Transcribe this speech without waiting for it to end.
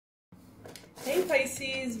Hey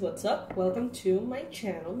Pisces, what's up? Welcome to my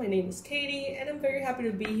channel. My name is Katie and I'm very happy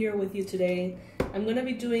to be here with you today. I'm going to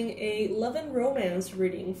be doing a love and romance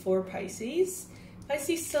reading for Pisces.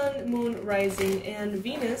 Pisces Sun, Moon, Rising, and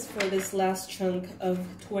Venus for this last chunk of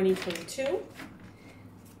 2022.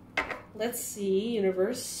 Let's see,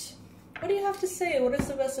 universe. What do you have to say? What is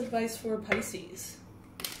the best advice for Pisces?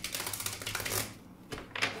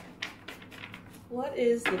 What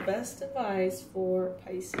is the best advice for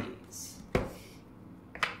Pisces?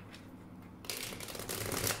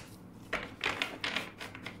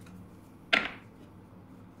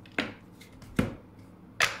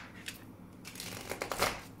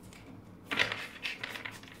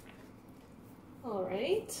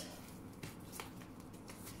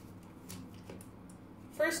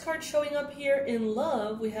 First card showing up here in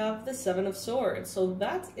love, we have the Seven of Swords. So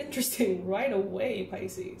that's interesting right away,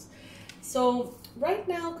 Pisces. So right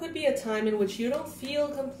now could be a time in which you don't feel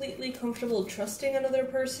completely comfortable trusting another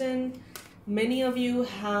person. Many of you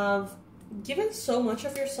have given so much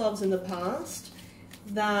of yourselves in the past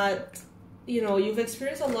that, you know, you've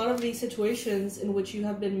experienced a lot of these situations in which you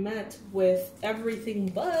have been met with everything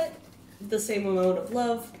but the same amount of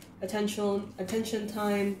love, attention,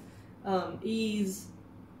 time, ease,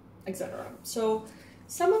 etc. So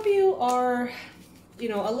some of you are, you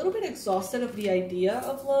know, a little bit exhausted of the idea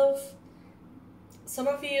of love. Some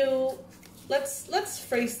of you, let's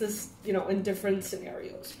phrase this, you know, in different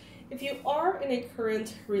scenarios. If you are in a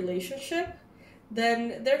current relationship,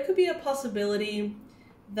 then there could be a possibility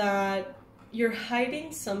that you're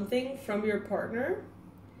hiding something from your partner,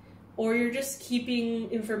 or you're just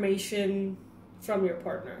keeping information from your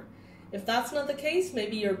partner. If that's not the case,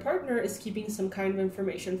 maybe your partner is keeping some kind of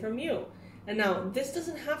information from you. And now, this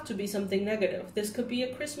doesn't have to be something negative. This could be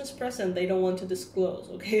a Christmas present they don't want to disclose,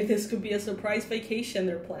 okay? This could be a surprise vacation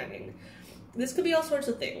they're planning. This could be all sorts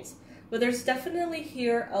of things. But there's definitely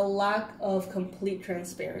here a lack of complete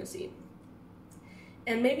transparency.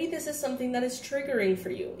 And maybe this is something that is triggering for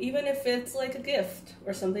you, even if it's like a gift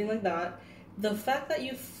or something like that. The fact that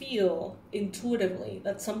you feel intuitively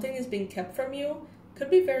that something is being kept from you could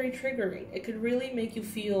be very triggering. It could really make you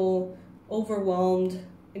feel overwhelmed,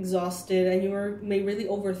 exhausted, and you may really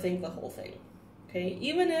overthink the whole thing, okay?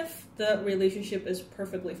 Even if the relationship is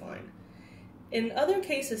perfectly fine. In other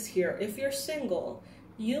cases here, if you're single,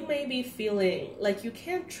 you may be feeling like you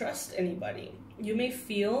can't trust anybody. You may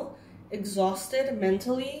feel exhausted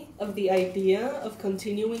mentally of the idea of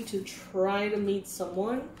continuing to try to meet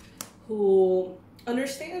someone who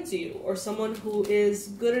understands you, or someone who is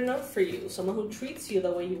good enough for you, someone who treats you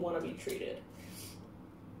the way you want to be treated.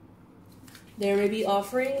 There may be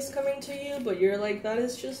offerings coming to you, but you're like, that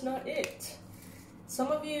is just not it. Some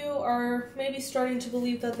of you are maybe starting to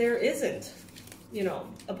believe that there isn't, you know,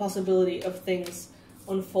 a possibility of things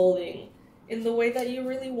unfolding in the way that you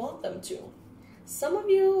really want them to. Some of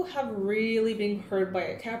you have really been hurt by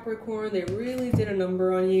a Capricorn. They really did a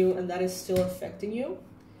number on you, and that is still affecting you.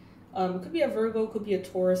 Could be a Virgo, could be a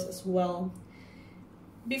Taurus as well.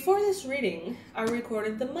 Before this reading, I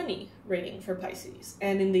recorded the money reading for Pisces.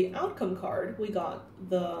 And in the outcome card, we got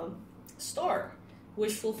the star,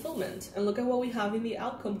 wish fulfillment. And look at what we have in the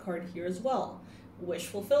outcome card here as well, wish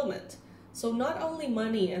fulfillment. So not only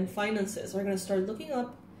money and finances are going to start looking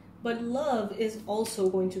up, but love is also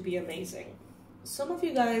going to be amazing. Some of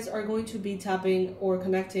you guys are going to be tapping or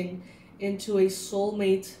connecting into a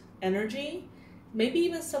soulmate energy. Maybe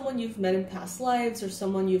even someone you've met in past lives, or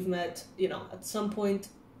someone you've met, you know, at some point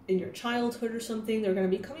in your childhood or something. They're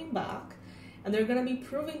going to be coming back, and they're going to be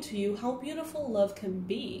proving to you how beautiful love can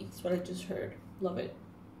be. That's what I just heard. Love it.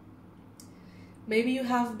 Maybe you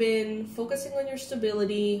have been focusing on your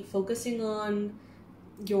stability, focusing on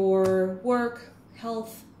your work,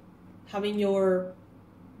 health, having your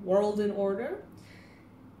world in order.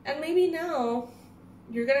 And maybe now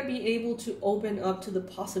you're going to be able to open up to the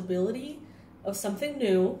possibility of something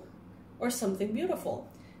new or something beautiful.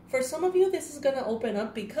 For some of you, this is going to open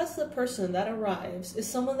up because the person that arrives is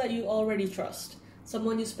someone that you already trust,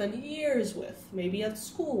 someone you spend years with, maybe at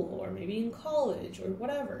school or maybe in college or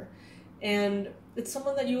whatever. And it's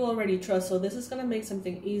someone that you already trust, so this is going to make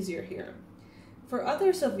something easier here. For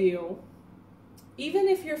others of you, even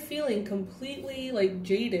if you're feeling completely like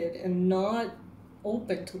jaded and not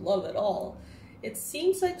open to love at all, it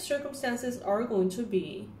seems like circumstances are going to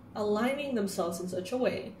be aligning themselves in such a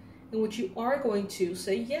way in which you are going to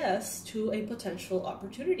say yes to a potential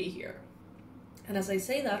opportunity here. And as I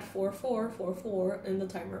say that, 4444 in the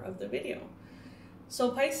timer of the video.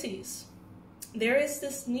 So Pisces, there is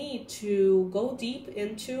this need to go deep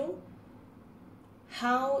into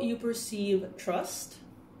how you perceive trust,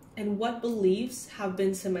 And what beliefs have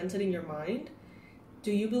been cemented in your mind?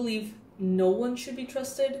 Do you believe no one should be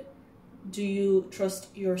trusted? Do you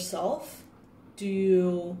trust yourself? Do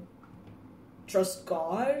you trust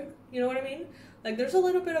God? You know what I mean? Like, there's a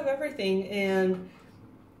little bit of everything, and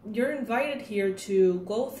you're invited here to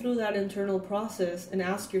go through that internal process and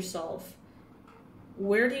ask yourself,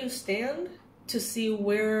 where do you stand, to see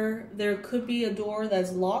where there could be a door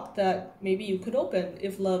that's locked that maybe you could open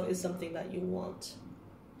if love is something that you want.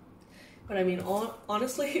 But I mean,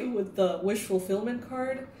 honestly, with the wish fulfillment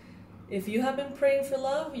card, if you have been praying for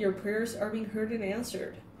love, your prayers are being heard and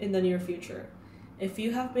answered in the near future. If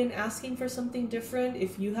you have been asking for something different,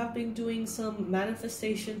 if you have been doing some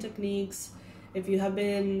manifestation techniques, if you have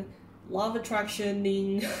been law of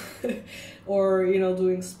attractioning or, you know,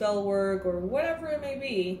 doing spell work or whatever it may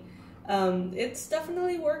be, it's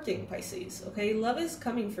definitely working, Pisces. Okay, love is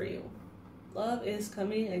coming for you. Love is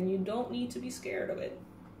coming, and you don't need to be scared of it.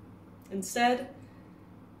 Instead,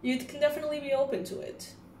 you can definitely be open to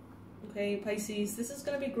it. Okay, Pisces, this is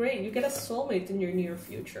going to be great. You get a soulmate in your near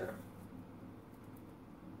future.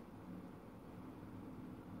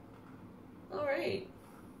 All right.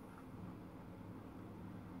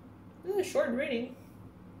 This is a short reading,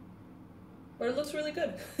 but it looks really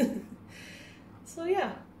good. So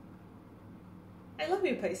yeah, I love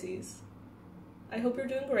you, Pisces. I hope you're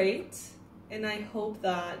doing great, and I hope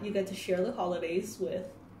that you get to share the holidays with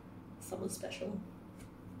someone special.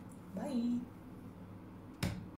 Bye.